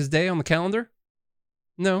 Take away his day on the calendar?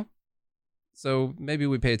 No. So maybe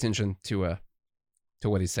we pay attention to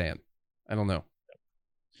what he's saying. I don't know.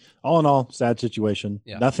 All in all, sad situation.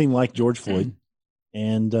 Yeah. Nothing like George Floyd.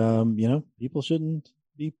 And, people shouldn't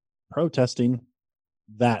be protesting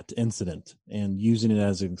that incident and using it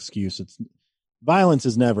as an excuse. Violence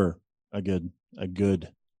is never a good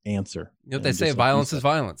answer. You know what they say, violence is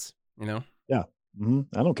violence, Yeah. Mm-hmm.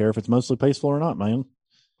 I don't care if it's mostly peaceful or not, man.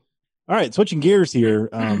 All right. Switching gears here.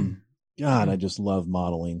 God, I just love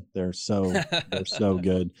modeling. They're so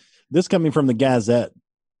good. This coming from the Gazette.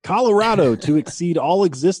 Colorado to exceed all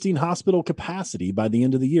existing hospital capacity by the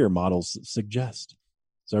end of the year, models suggest.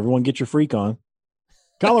 So everyone get your freak on.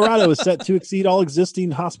 Colorado is set to exceed all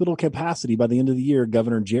existing hospital capacity by the end of the year,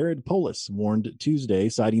 Governor Jared Polis warned Tuesday,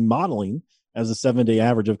 citing modeling as a 7-day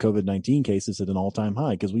average of COVID-19 cases at an all-time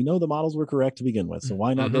high, because we know the models were correct to begin with, so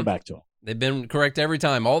why not go back to them? They've been correct every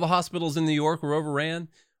time. All the hospitals in New York were overran.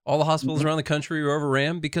 All the hospitals around the country were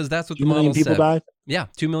overran because that's what the models said. 2 million people died? Yeah,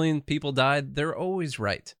 2 million people died. They're always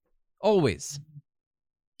right. Always.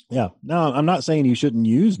 Yeah. Now, I'm not saying you shouldn't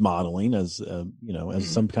use modeling as as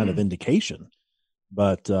some kind of indication,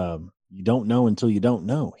 but you don't know until you don't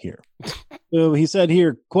know here. So he said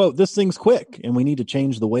here, quote, "This thing's quick and we need to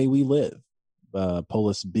change the way we live."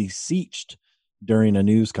 Polis beseeched during a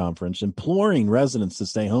news conference, imploring residents to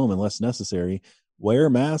stay home unless necessary, wear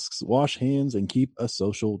masks, wash hands, and keep a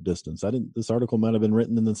social distance. This article might have been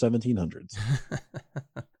written in the 1700s.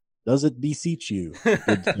 Does it beseech you,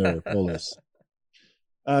 good sir, Polis?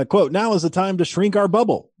 Quote, "Now is the time to shrink our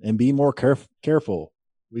bubble and be more careful.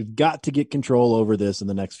 We've got to get control over this in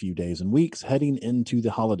the next few days and weeks, heading into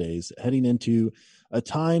the holidays, heading into a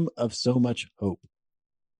time of so much hope,"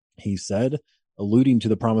 he said, alluding to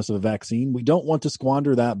the promise of a vaccine. "We don't want to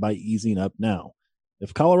squander that by easing up now.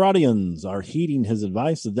 If Coloradians are heeding his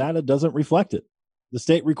advice, the data doesn't reflect it. The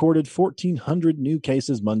state recorded 1,400 new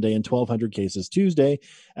cases Monday and 1,200 cases Tuesday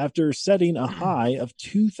after setting a high of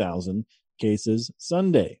 2,000 cases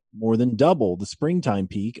Sunday, more than double the springtime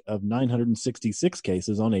peak of 966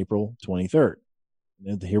 cases on April 23rd.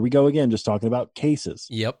 And here we go again, just talking about cases.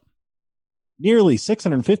 Yep. Nearly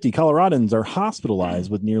 650 Coloradans are hospitalized,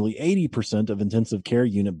 with nearly 80% of intensive care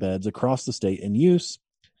unit beds across the state in use,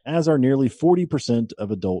 as are nearly 40% of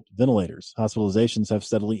adult ventilators. Hospitalizations have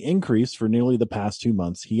steadily increased for nearly the past 2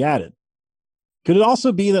 months, he added. Could it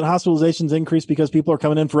also be that hospitalizations increase because people are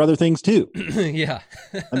coming in for other things too? Yeah.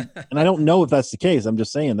 And I don't know if that's the case. I'm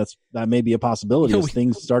just saying that may be a possibility as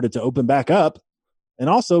things started to open back up. And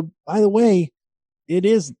also, by the way, it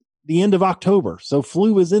is the end of October, so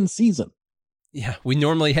flu is in season. Yeah, we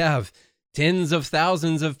normally have tens of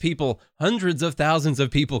thousands of people, hundreds of thousands of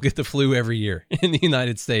people get the flu every year in the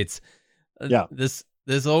United States. Yeah. This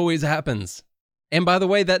always happens. And by the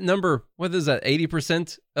way, that number, what is that,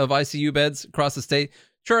 80% of ICU beds across the state?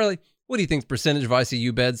 Charlie, what do you think the percentage of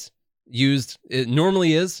ICU beds used it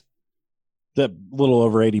normally is? That little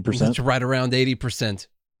over 80%. It's right around 80%,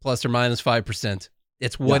 plus or minus 5%.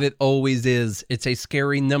 It's what it always is. It's a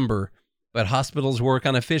scary number, but hospitals work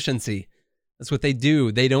on efficiency. That's what they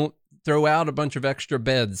do. They don't throw out a bunch of extra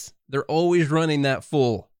beds. They're always running that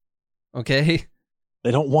full. Okay?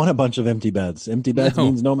 They don't want a bunch of empty beds. Empty beds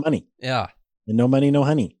means no money. Yeah. And no money, no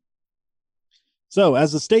honey. So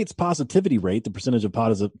as the state's positivity rate, the percentage of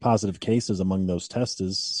positive cases among those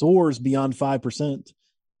tested, soars beyond 5%,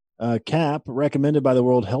 cap recommended by the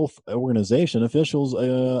World Health Organization, officials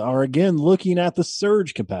are again looking at the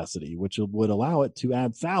surge capacity, which would allow it to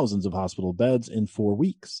add thousands of hospital beds in 4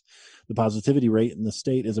 weeks. The positivity rate in the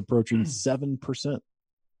state is approaching 7%.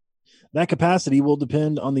 That capacity will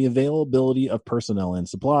depend on the availability of personnel and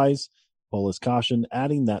supplies, Polis cautioned,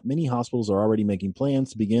 adding that many hospitals are already making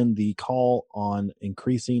plans to begin the call on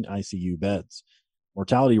increasing ICU beds.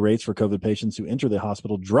 Mortality rates for COVID patients who enter the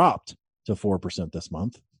hospital dropped to 4% this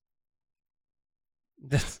month.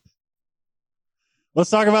 Let's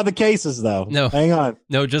talk about the cases, though. No. Hang on.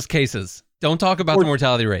 No, just cases. Don't talk about the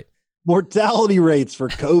mortality rate. Mortality rates for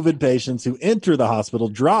COVID patients who enter the hospital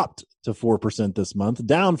dropped to 4% this month,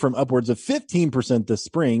 down from upwards of 15% this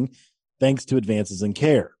spring, thanks to advances in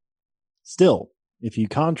care. Still, if you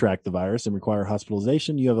contract the virus and require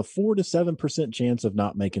hospitalization, you have a 4 to 7% chance of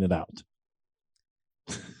not making it out.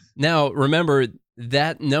 Now, remember,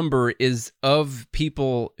 that number is of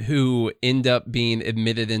people who end up being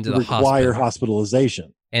admitted into the hospital. Require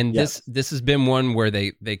hospitalization. And this has been one where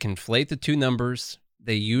they conflate the two numbers.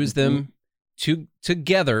 They use them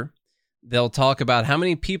together, they'll talk about how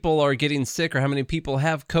many people are getting sick or how many people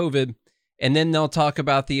have COVID, and then they'll talk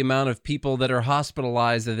about the amount of people that are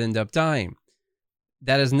hospitalized that end up dying.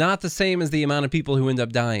 That is not the same as the amount of people who end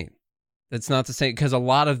up dying. That's not the same, because a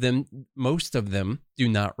lot of them, most of them, do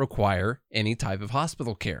not require any type of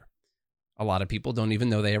hospital care. A lot of people don't even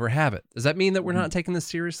know they ever have it. Does that mean that we're not taking this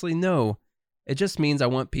seriously? No. It just means I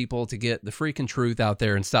want people to get the freaking truth out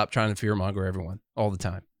there and stop trying to fearmonger everyone all the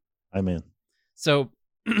time. Amen. So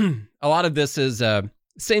a lot of this is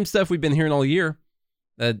same stuff we've been hearing all year.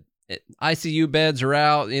 ICU beds are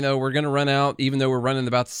out. We're going to run out, even though we're running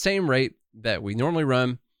about the same rate that we normally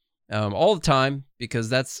run all the time, because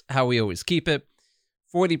that's how we always keep it.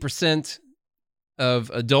 40% of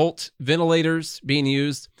adult ventilators being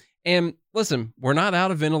used. And listen, we're not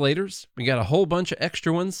out of ventilators. We got a whole bunch of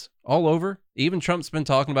extra ones all over. Even Trump's been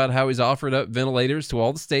talking about how he's offered up ventilators to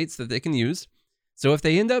all the states that they can use. So if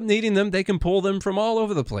they end up needing them, they can pull them from all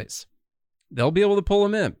over the place. They'll be able to pull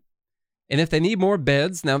them in. And if they need more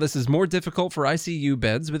beds, now this is more difficult for ICU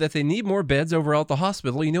beds, but if they need more beds over at the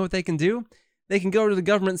hospital, you know what they can do? They can go to the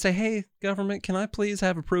government and say, hey, government, can I please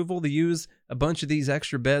have approval to use a bunch of these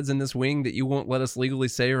extra beds in this wing that you won't let us legally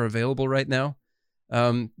say are available right now?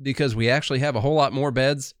 Because we actually have a whole lot more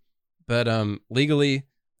beds, but legally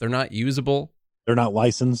they're not usable. They're not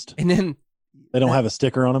licensed. And then they don't have a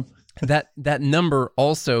sticker on them. That number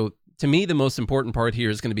also, to me, the most important part here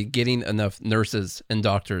is going to be getting enough nurses and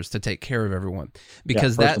doctors to take care of everyone,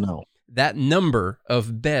 because that number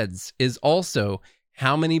of beds is also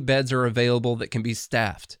how many beds are available that can be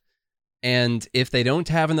staffed. And if they don't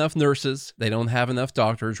have enough nurses, they don't have enough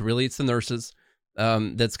doctors, really it's the nurses,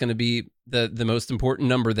 that's going to be the most important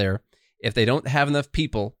number there. If they don't have enough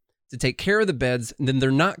people to take care of the beds, then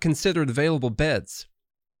they're not considered available beds.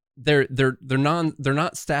 They're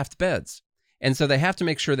not staffed beds. And so they have to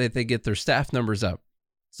make sure that they get their staff numbers up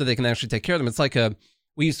so they can actually take care of them. It's like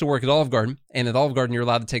we used to work at Olive Garden, and at Olive Garden, you're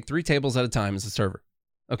allowed to take 3 tables at a time as a server.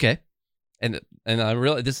 Okay. And I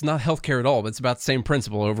really, this is not healthcare at all, but it's about the same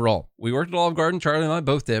principle overall. We worked at Olive Garden, Charlie and I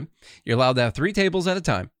both did. You're allowed to have 3 tables at a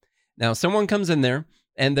time. Now, someone comes in there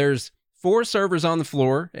and there's 4 servers on the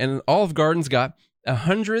floor, and Olive Garden's got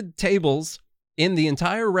 100 tables in the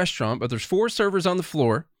entire restaurant, but there's 4 servers on the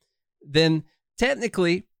floor. Then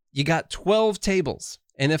technically you got 12 tables.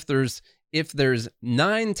 And if there's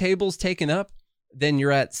 9 tables taken up, then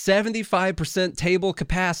you're at 75% table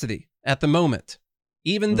capacity at the moment,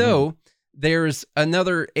 even though there's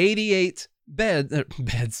another 88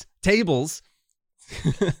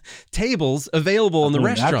 tables available in the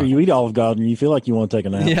restaurant. After you eat Olive Garden, you feel like you want to take a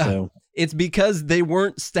nap. Yeah. So. It's because they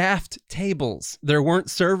weren't staffed tables. There weren't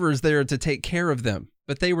servers there to take care of them,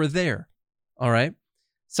 but they were there. All right.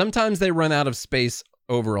 Sometimes they run out of space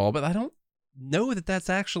overall, but I don't know that that's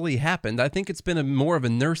actually happened. I think it's been more of a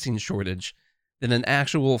nursing shortage than an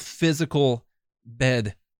actual physical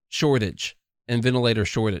bed shortage and ventilator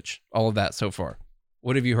shortage, all of that so far.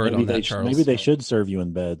 What have you heard on that, Charles? Maybe they should serve you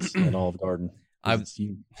in beds at Olive Garden.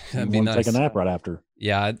 You that'd be nice. Take a nap right after.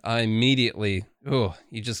 Yeah, I immediately,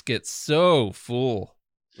 you just get so full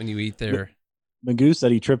when you eat there. Magoo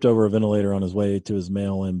said he tripped over a ventilator on his way to his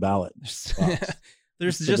mail-in ballot.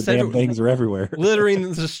 There's so just the damn things are everywhere,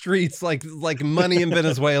 littering the streets like money in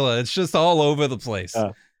Venezuela. It's just all over the place.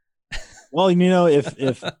 Well,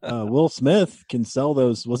 if Will Smith can sell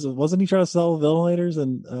those, wasn't he trying to sell ventilators?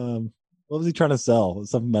 And what was he trying to sell?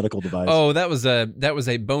 Some medical device. Oh, that was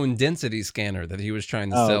a bone density scanner that he was trying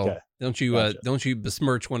to sell. Okay. Don't you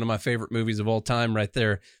besmirch one of my favorite movies of all time right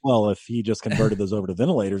there. Well, if he just converted those over to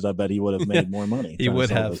ventilators, I bet he would have made more money. He would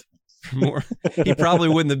have more. He probably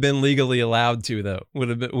wouldn't have been legally allowed to, though. Would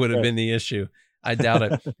have been the issue. I doubt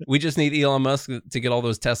it. We just need Elon Musk to get all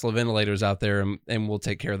those Tesla ventilators out there, and we'll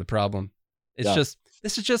take care of the problem. It's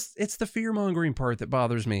it's the fear mongering part that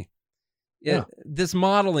bothers me. Yeah. This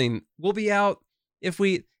modeling will be out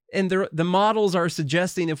the models are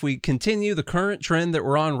suggesting if we continue the current trend that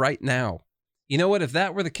we're on right now. You know what? If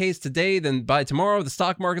that were the case today, then by tomorrow, the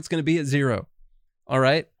stock market's going to be at 0. All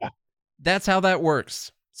right. Yeah. That's how that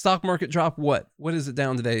works. Stock market dropped what? What is it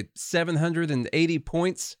down today? 780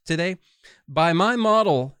 points today. By my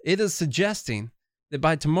model, it is suggesting that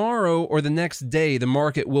by tomorrow or the next day, the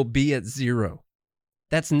market will be at 0.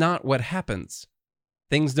 That's not what happens.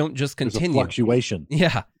 Things don't just continue. There's a fluctuation.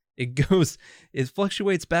 Yeah, it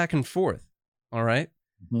fluctuates back and forth. All right.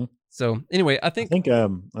 Mm-hmm. So anyway, I think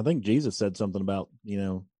Jesus said something about,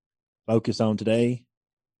 focus on today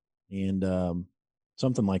and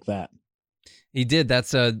something like that. He did.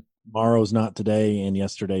 That's tomorrow's not today and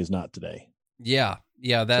yesterday's not today. Yeah.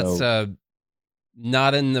 That's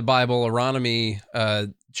not in the Bible. Aronomy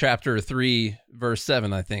chapter 3, verse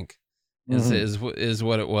 7, I think, is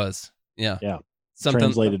what it was. Yeah. Yeah. Something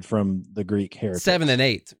translated from the Greek heretics. 7 and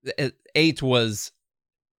 8. 8 was,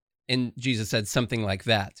 and Jesus said something like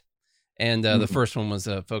that. And the first one was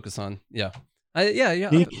a focus on,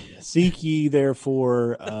 Seek ye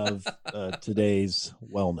therefore of today's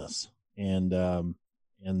wellness.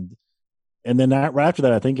 And then right after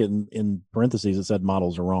that, I think in parentheses, it said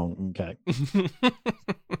models are wrong. Okay.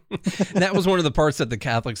 That was one of the parts that the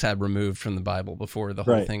Catholics had removed from the Bible before the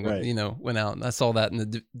whole thing, went out. And I saw that in the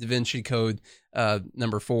Da Vinci Code,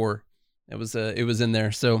 number 4. It was in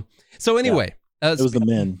there. So anyway, it was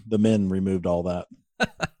the men removed all that.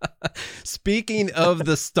 Speaking of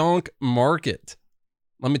the stonk market,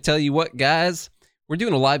 let me tell you what, guys, we're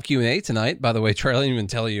doing a live Q&A tonight. By the way, Charlie, I didn't even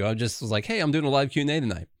tell you. I just was like, hey, I'm doing a live Q&A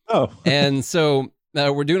tonight. Oh. And so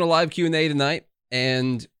we're doing a live Q&A tonight,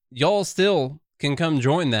 and y'all still can come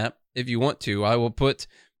join that if you want to. I will put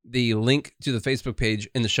the link to the Facebook page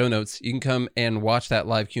in the show notes. You can come and watch that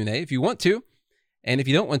live Q&A if you want to. And if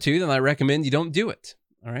you don't want to, then I recommend you don't do it.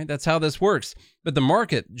 All right, that's how this works. But the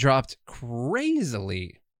market dropped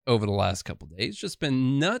crazily over the last couple of days. Just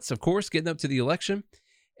been nuts, of course, getting up to the election.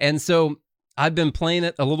 And so I've been playing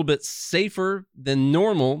it a little bit safer than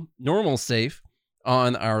normal safe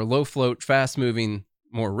on our low float, fast moving,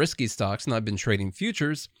 more risky stocks. And I've been trading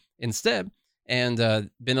futures instead and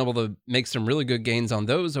been able to make some really good gains on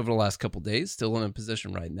those over the last couple of days. Still in a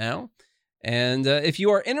position right now. And if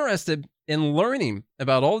you are interested in learning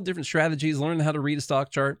about all the different strategies, learning how to read a stock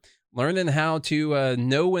chart, learning how to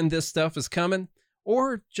know when this stuff is coming,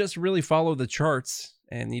 or just really follow the charts,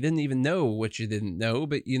 and you didn't even know what you didn't know,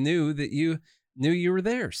 but you knew that you knew you were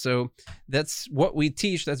there. So that's what we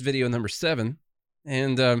teach. That's video number 7.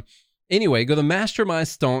 And anyway, go to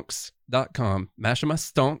mastermystonks.com,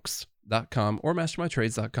 mastermystonks.com, or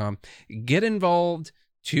mastermytrades.com. Get involved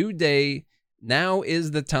today. Now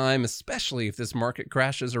is the time, especially if this market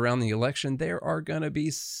crashes around the election. There are going to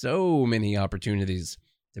be so many opportunities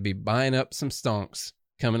to be buying up some stonks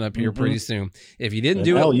coming up here pretty soon. If you didn't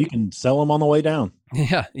do it, you can sell them on the way down.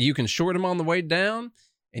 Yeah, you can short them on the way down,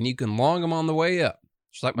 and you can long them on the way up,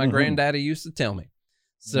 just like my granddaddy used to tell me.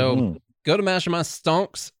 So go to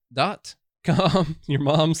mastermystonks.com. Your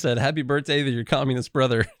mom said, happy birthday to your communist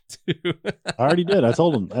brother, too. I already did. I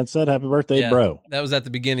told him. I said, happy birthday, bro. That was at the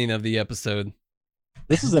beginning of the episode.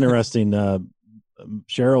 This is interesting.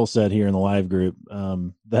 Cheryl said here in the live group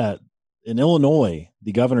that in Illinois,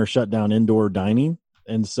 the governor shut down indoor dining.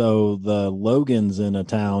 And so the Logans in a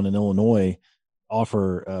town in Illinois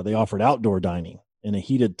offered outdoor dining in a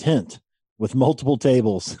heated tent with multiple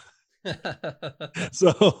tables.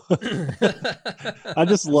 So I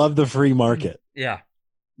just love the free market. Yeah.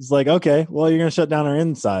 It's like, okay, well, you're going to shut down our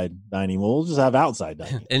inside dining. Well, we'll just have outside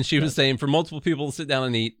dining. And she was saying for multiple people to sit down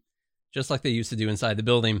and eat, just like they used to do inside the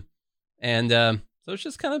building. And so it's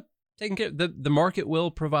just kind of taking care. The market will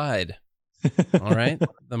provide. All right.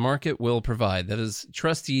 The market will provide. That is,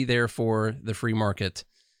 trust ye therefore the free market.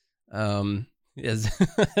 Anyway,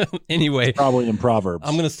 it's probably in Proverbs.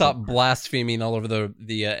 I'm going to stop blaspheming all over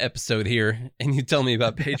the episode here, and you tell me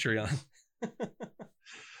about Patreon.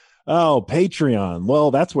 Oh, Patreon. Well,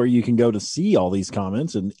 that's where you can go to see all these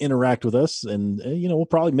comments and interact with us. And, we'll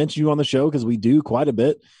probably mention you on the show because we do quite a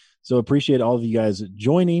bit. So appreciate all of you guys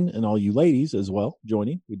joining and all you ladies as well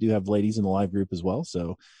joining. We do have ladies in the live group as well.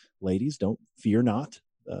 So ladies, don't fear not.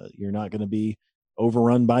 You're not going to be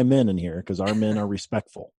overrun by men in here because our men are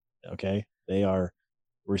respectful. Okay. They are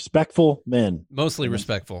respectful men. Mostly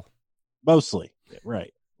respectful. Mostly.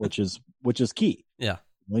 Right. Which is key. Yeah.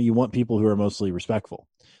 Well, you want people who are mostly respectful.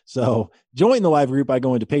 So join the live group by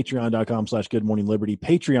going to patreon.com/goodmorningliberty,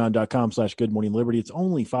 patreon.com/goodmorningliberty. It's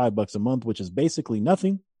only $5 a month, which is basically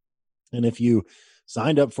nothing. And if you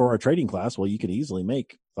signed up for our trading class, well, you could easily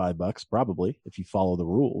make $5 probably if you follow the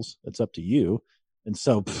rules. It's up to you. And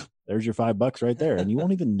so there's your $5 right there. And you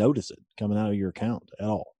won't even notice it coming out of your account at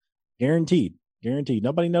all. Guaranteed.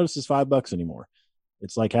 Nobody notices $5 anymore.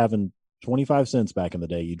 It's like having 25 cents back in the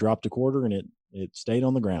day. You dropped a quarter and it stayed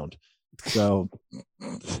on the ground. So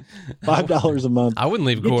 $5 a month. I wouldn't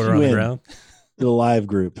leave a quarter on the ground. To the live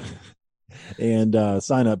group. And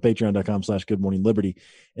sign up, patreon.com/goodmorningliberty.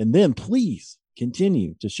 And then please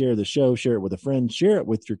continue to share the show, share it with a friend, share it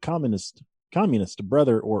with your communist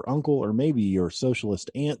brother or uncle, or maybe your socialist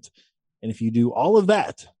aunt. And if you do all of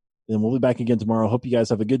that, then we'll be back again tomorrow. Hope you guys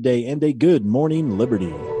have a good day and a good morning,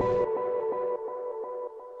 Liberty.